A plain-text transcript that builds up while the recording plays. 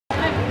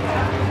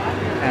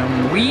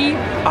We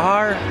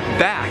are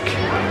back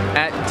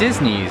at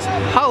Disney's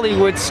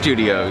Hollywood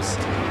Studios.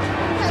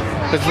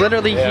 I was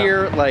literally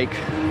here like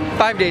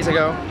 5 days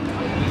ago.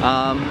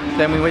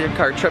 Then we took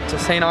our trip to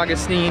St.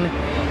 Augustine,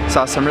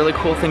 saw some really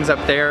cool things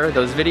up there.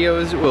 Those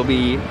videos will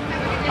be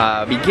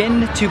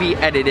begin to be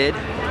edited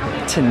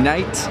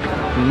tonight,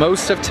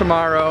 most of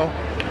tomorrow,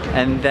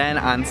 and then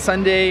on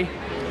Sunday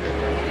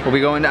we'll be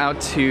going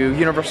out to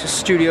Universal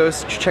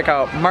Studios to check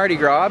out Mardi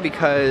Gras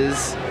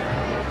because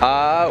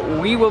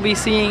we will be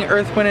seeing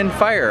Earth, Wind, and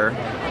Fire.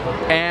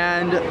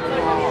 And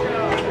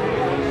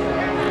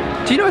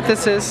do you know what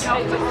this is?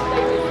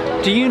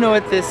 Do you know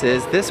what this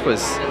is? This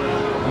was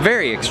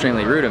very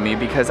extremely rude of me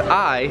because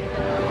I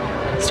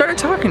started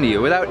talking to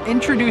you without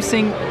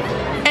introducing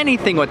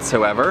anything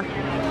whatsoever.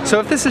 So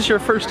if this is your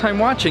first time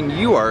watching,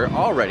 you are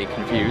already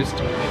confused.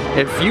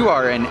 If you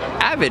are an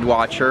avid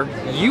watcher,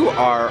 you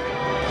are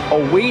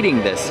awaiting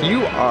this.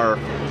 You are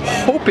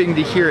hoping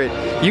to hear it.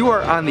 You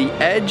are on the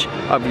edge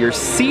of your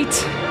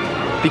seat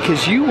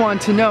because you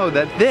want to know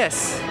that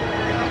this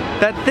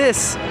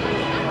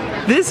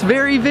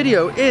very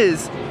video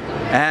is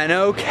an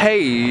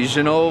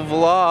occasional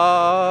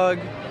vlog.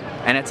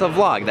 And it's a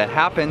vlog that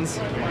happens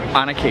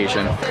on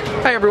occasion.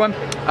 Hi everyone.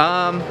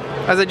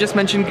 As I just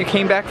mentioned, we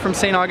came back from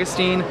St.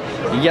 Augustine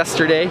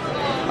yesterday.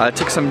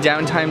 Took some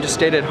downtime, just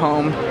stayed at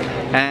home.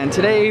 And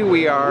today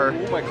we are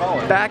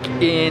back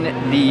in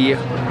the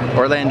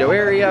Orlando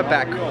area,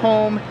 back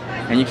home.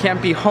 And you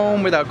can't be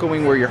home without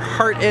going where your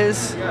heart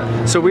is.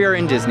 So we are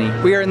in Disney.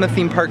 We are in the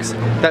theme parks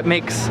that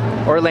makes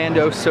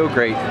Orlando so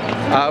great.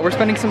 We're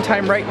spending some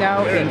time right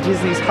now in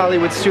Disney's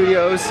Hollywood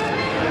Studios,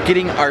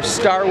 getting our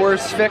Star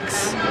Wars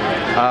fix.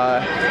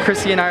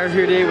 Chrissy and I are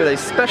here today with a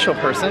special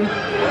person.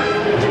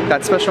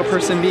 That special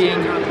person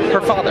being her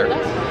father.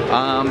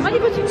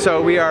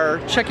 So we are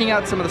checking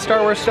out some of the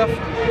Star Wars stuff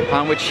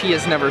which he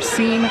has never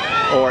seen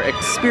or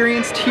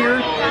experienced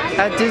here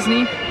at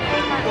Disney.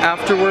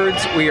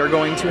 Afterwards, we are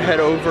going to head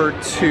over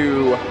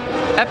to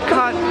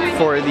Epcot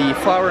for the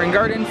Flower and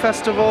Garden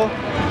Festival.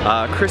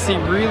 Chrissy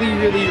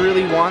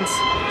really wants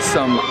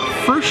some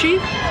frushi.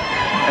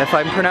 If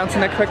I'm pronouncing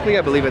that correctly,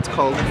 I believe it's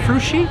called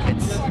frushi.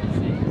 It's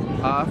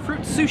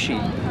fruit sushi.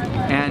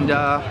 And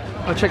oh,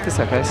 check this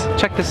out, guys.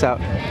 Check this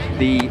out.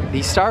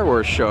 The Star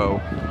Wars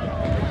show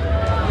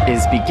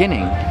is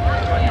beginning.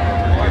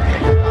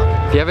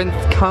 If you haven't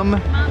come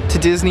to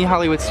Disney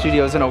Hollywood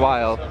Studios in a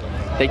while,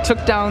 they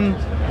took down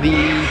the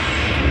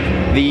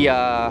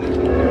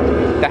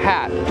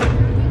hat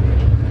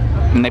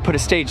and they put a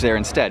stage there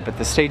instead. But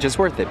the stage is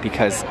worth it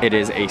because it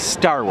is a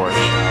Star Wars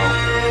show.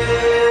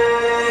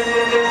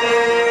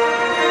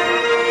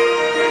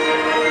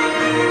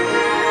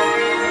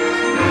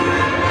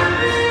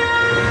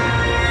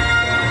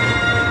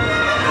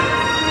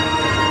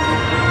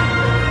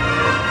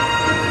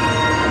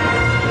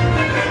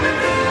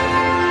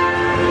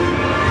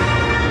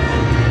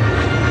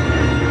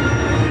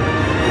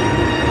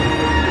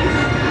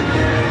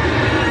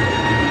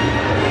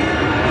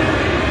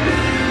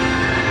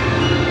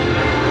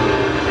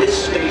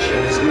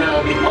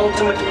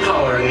 Ultimate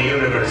power in the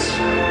universe.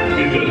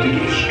 The ability to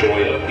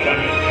destroy a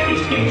planet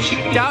is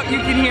insignificant. Doubt you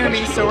can hear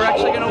me, so we're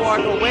actually going to walk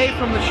away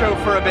from the show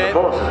for a bit.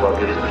 So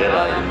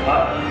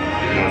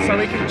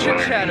we can chit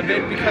chat a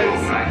bit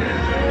because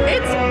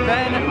it's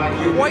been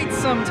quite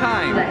some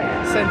time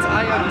since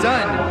I have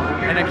done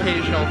an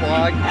occasional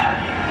vlog.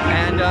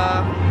 And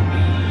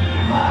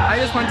I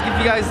just wanted to give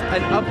you guys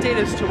an update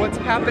as to what's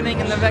happening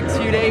in the next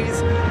few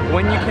days,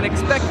 when you can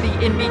expect the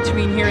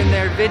in-between here and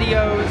there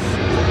videos,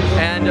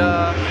 and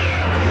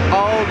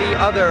all the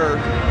other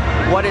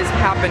what is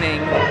happening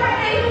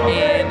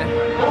in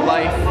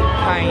life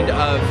kind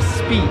of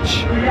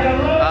speech.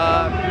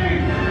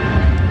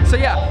 So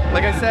yeah,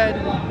 like I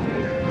said,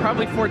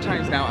 probably 4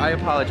 times now. I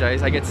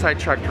apologize. I get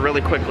sidetracked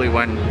really quickly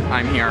when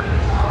I'm here.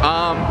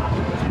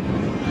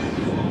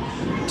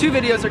 2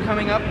 videos are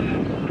coming up.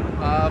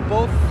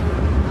 Both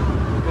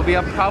will be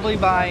up probably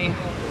by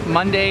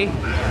Monday,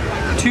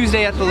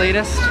 Tuesday at the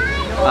latest.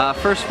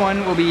 First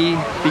one will be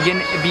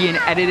being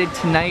edited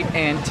tonight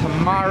and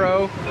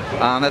tomorrow.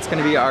 That's going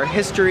to be our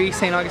history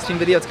St. Augustine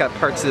video. It's got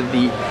parts of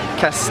the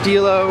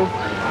Castillo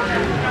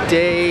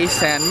de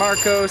San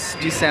Marcos.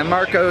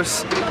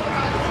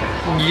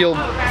 You'll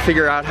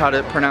figure out how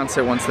to pronounce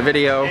it once the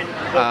video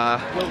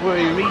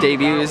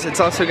debuts. It's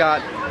also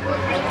got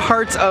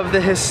parts of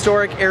the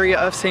historic area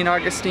of St.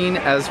 Augustine,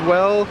 as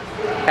well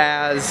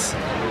as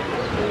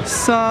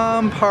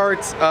some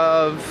parts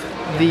of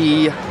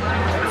the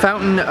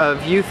Fountain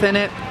of Youth in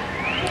it.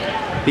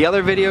 The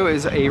other video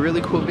is a really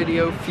cool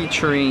video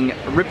featuring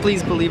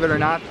Ripley's Believe It or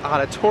Not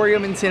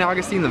Auditorium in St.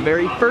 Augustine, the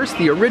very first,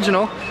 the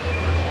original,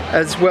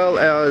 as well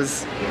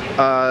as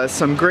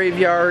some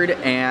graveyard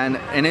and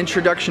an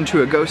introduction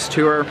to a ghost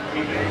tour.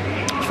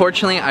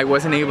 Fortunately, I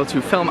wasn't able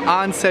to film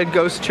on said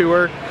ghost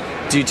tour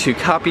due to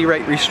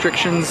copyright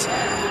restrictions.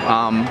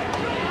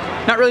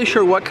 Not really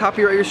sure what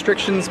copyright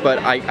restrictions, but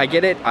I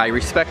get it, I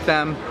respect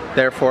them.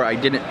 Therefore, I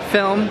didn't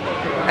film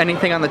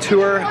anything on the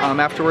tour.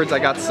 Afterwards, I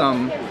got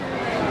some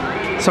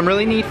some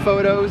really neat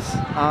photos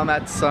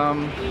at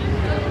some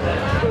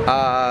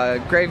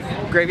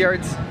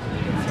graveyards,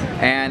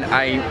 and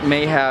I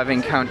may have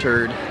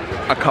encountered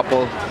a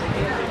couple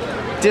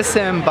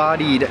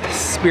disembodied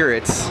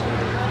spirits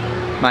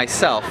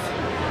myself,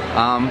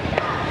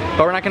 but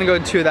we're not going to go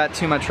into that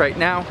too much right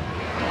now.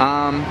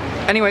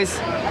 Anyways,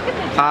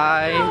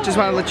 I just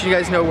want to let you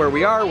guys know where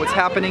we are, what's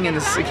happening in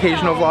this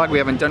occasional vlog. We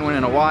haven't done one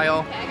in a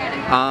while,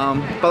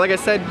 but like I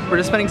said, we're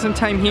just spending some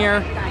time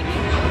here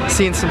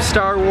seeing some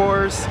Star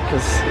Wars,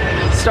 because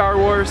Star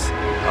Wars,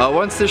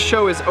 once this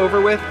show is over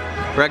with,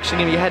 we're actually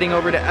going to be heading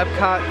over to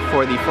Epcot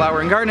for the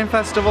Flower and Garden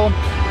Festival,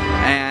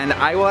 and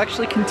I will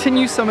actually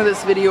continue some of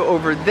this video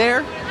over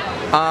there.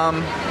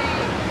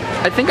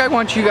 I think I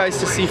want you guys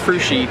to see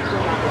Frushi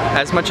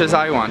as much as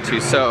I want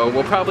to, so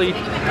we'll probably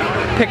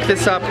pick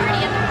this up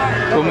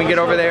when we get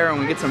over there and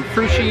we get some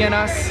Frushi in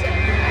us.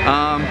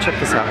 Check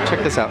this out,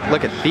 check this out.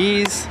 Look at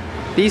these.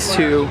 These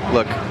two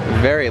look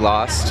very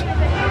lost.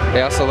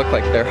 They also look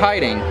like they're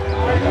hiding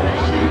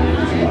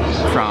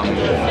from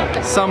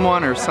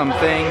someone or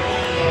something.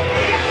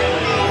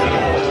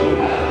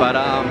 But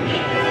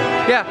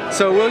yeah,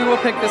 so we will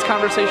pick this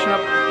conversation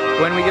up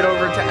when we get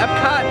over to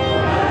Epcot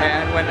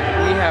and when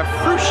we have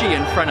Frushi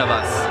in front of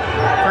us.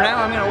 For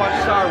now, I'm gonna watch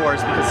Star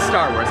Wars because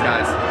Star Wars,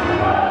 guys.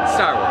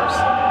 Star Wars.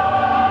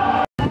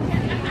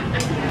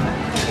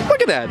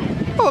 Look at that!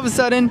 All of a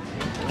sudden,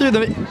 through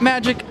the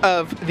magic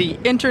of the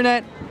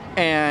internet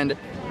and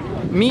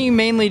me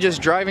mainly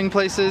just driving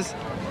places,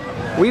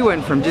 we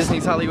went from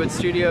Disney's Hollywood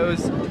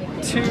Studios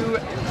to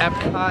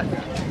Epcot,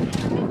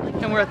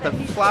 and we're at the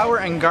Flower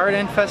and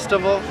Garden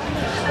Festival.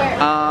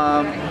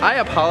 I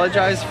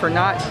apologize for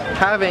not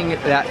having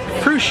that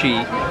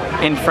Frushi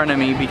in front of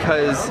me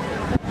because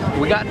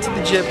we got to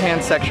the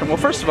Japan section. Well,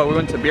 first of all, we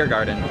went to Beer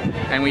Garden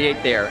and we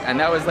ate there, and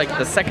that was like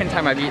the second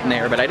time I've eaten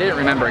there, but I didn't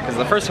remember it because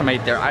the first time I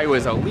ate there, I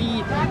was a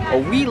wee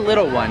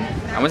little one.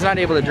 I was not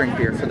able to drink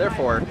beer, so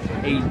therefore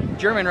a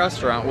German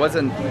restaurant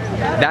wasn't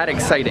that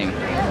exciting.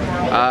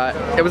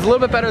 It was a little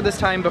bit better this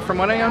time, but from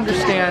what I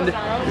understand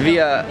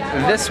via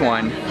this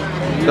one,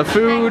 the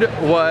food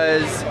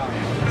was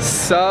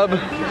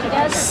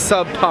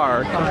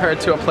subpar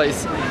compared to a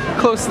place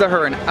close to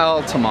her in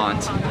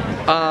Altamont.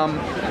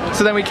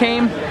 So then we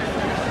came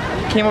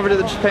over to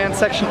the Japan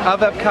section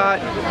of Epcot,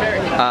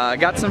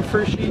 got some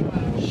Frushi.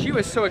 She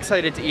was so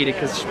excited to eat it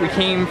because we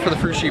came for the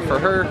Frushi for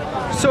her.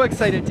 So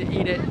excited to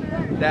eat it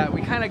that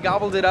we kind of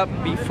gobbled it up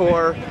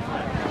before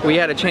we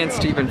had a chance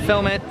to even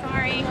film it.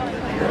 Sorry.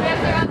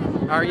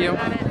 Are you?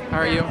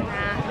 Are you?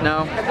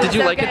 No. Did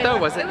you like it though?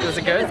 Was it good? It was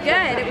good.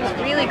 It was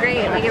really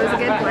great. Like it was a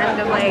good blend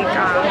of like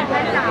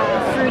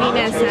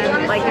fruitiness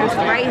and like there's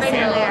rice in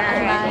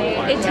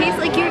there. It tastes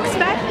like you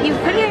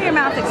put it in your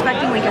mouth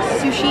expecting like a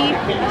sushi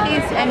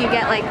taste, and you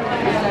get like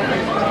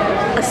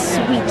a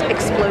sweet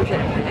explosion,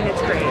 and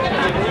it's great.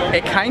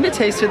 It kind of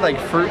tasted like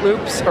Fruit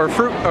Loops or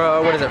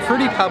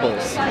Fruity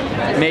Pebbles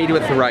made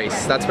with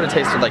rice. That's what it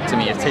tasted like to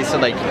me. It tasted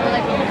like.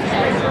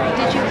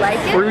 Did you like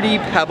it? Fruity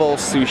Pebble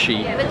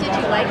sushi. But did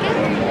you like it?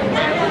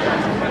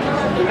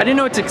 I didn't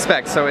know what to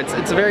expect, so it's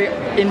a very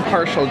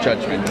impartial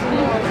judgment.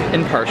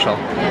 Impartial.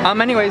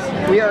 Anyways,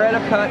 we are at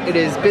Epcot. It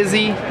is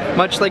busy,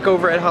 much like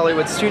over at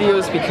Hollywood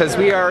Studios, because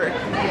we are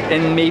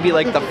in maybe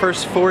like the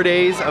first 4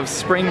 days of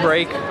spring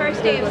break.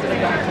 First day was good.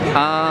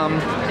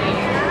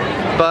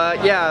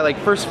 But yeah, like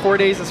first 4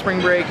 days of spring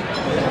break,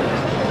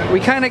 we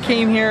kind of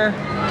came here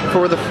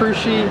for the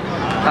Frushi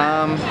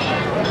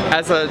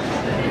as a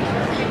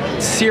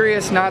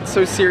serious, not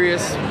so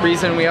serious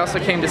reason. We also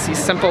came to see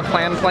Simple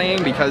Plan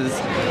playing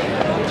because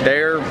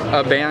they're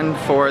a band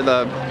for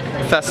the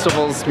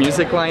festival's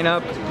music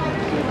lineup,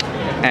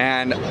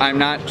 and I'm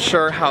not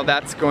sure how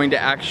that's going to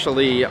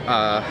actually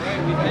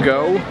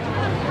go.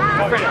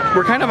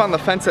 We're kind of on the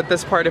fence at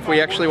this part if we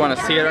actually want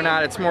to see it or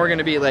not. It's more going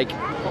to be like,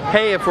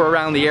 hey, if we're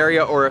around the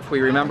area or if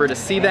we remember to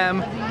see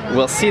them,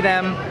 we'll see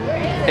them.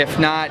 If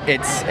not,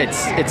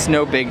 it's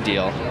no big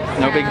deal.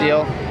 No big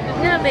deal.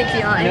 No big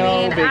deal. I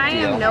mean, I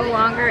am no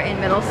longer in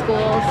middle school, so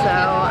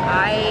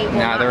I will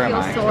not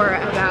feel sore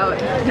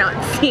about not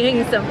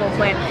seeing Simple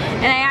Plan.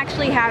 And I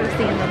actually have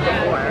seen them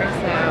before,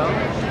 so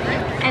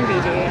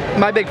NBG.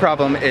 My big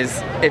problem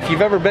is if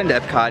you've ever been to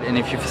Epcot, and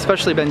if you've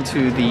especially been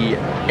to the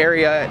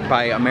area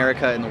by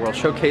America in the World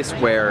Showcase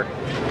where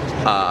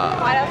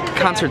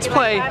concerts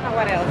play,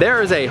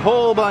 there is a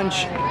whole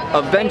bunch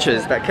of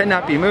benches that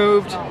cannot be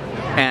moved.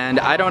 And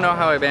I don't know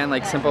how a band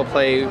like Simple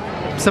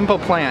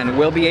Plan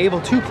will be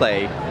able to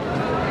play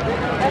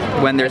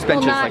when there's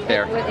benches like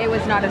there. It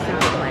was not a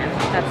Simple Plan.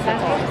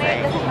 That's all I'm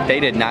saying.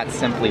 They did not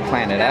simply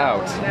plan it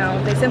out. No,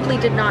 they simply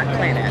did not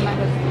plan it.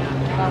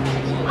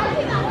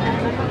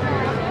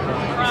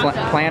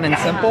 Plan and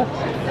simple?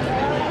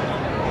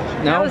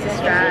 No? That was a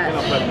stretch.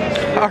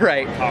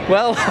 Alright,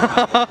 well,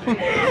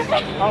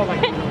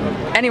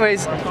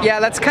 anyways, yeah,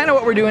 that's kind of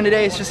what we're doing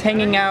today. It's just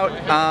hanging out,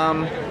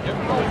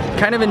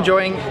 kind of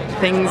enjoying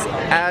things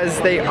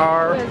as they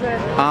are.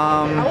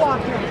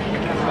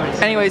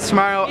 Anyways,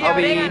 tomorrow I'll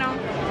be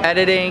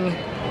editing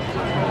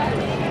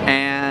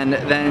and And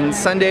then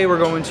Sunday we're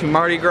going to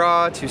Mardi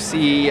Gras to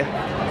see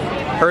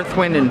Earth,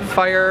 Wind, and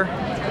Fire.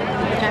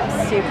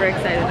 I'm super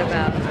excited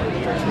about.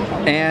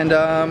 And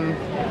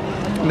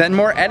then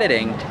more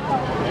editing,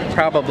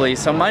 probably.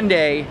 So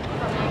Monday,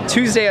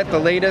 Tuesday at the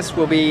latest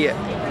will be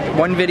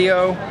one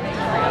video.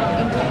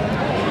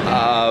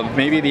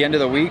 Maybe the end of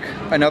the week,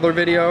 another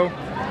video.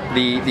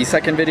 The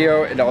second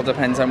video, it all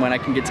depends on when I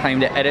can get time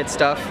to edit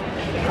stuff.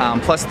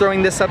 Plus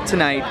throwing this up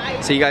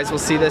tonight, so you guys will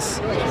see this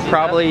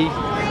probably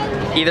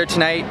either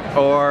tonight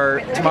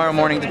or tomorrow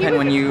morning, depending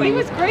when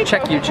you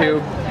check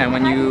YouTube and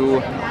when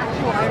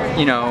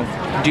you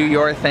know, do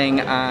your thing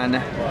on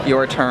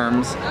your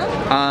terms.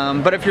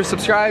 But if you're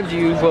subscribed,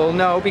 you will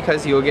know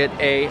because you'll get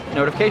a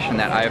notification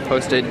that I have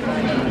posted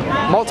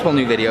multiple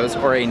new videos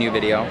or a new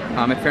video.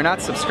 If you're not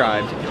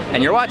subscribed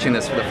and you're watching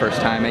this for the first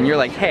time and you're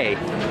like, hey,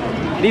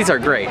 these are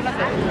great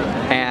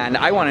and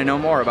I want to know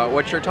more about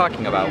what you're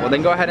talking about, well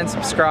then go ahead and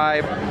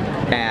subscribe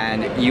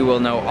and you will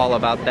know all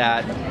about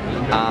that.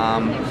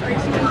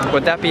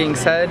 With that being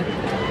said,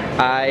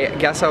 I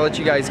guess I'll let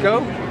you guys go.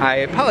 I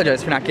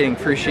apologize for not getting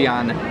Frushi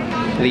on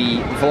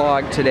the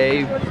vlog today.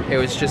 It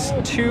was just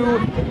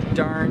too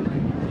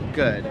darn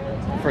good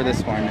for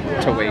this one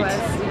to wait.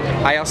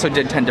 I also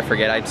did tend to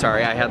forget, I'm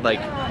sorry. I had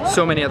like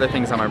so many other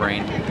things on my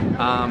brain.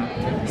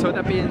 So with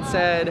that being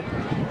said,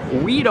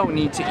 we don't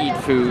need to eat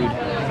food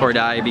or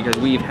die because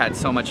we've had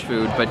so much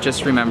food, but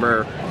just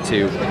remember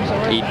to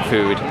eat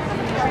food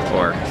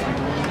or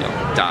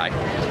die.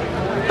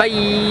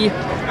 Bye!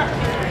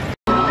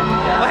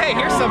 Well, hey,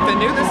 here's something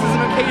new. This is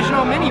an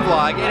occasional mini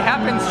vlog. It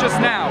happens just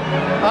now.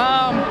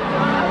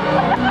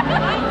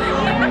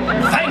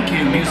 Thank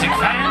you, music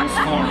fans,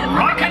 for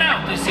rocking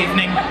out this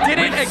evening.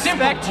 Didn't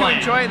expect to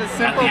enjoy the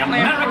Simple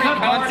Plan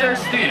concert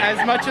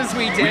as much as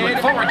we did. We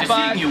look forward to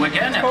seeing you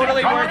again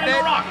totally at the worth Garden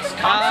it. Rocks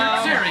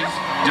concert series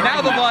during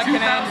now the vlog can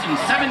end.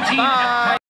 2017 Bye.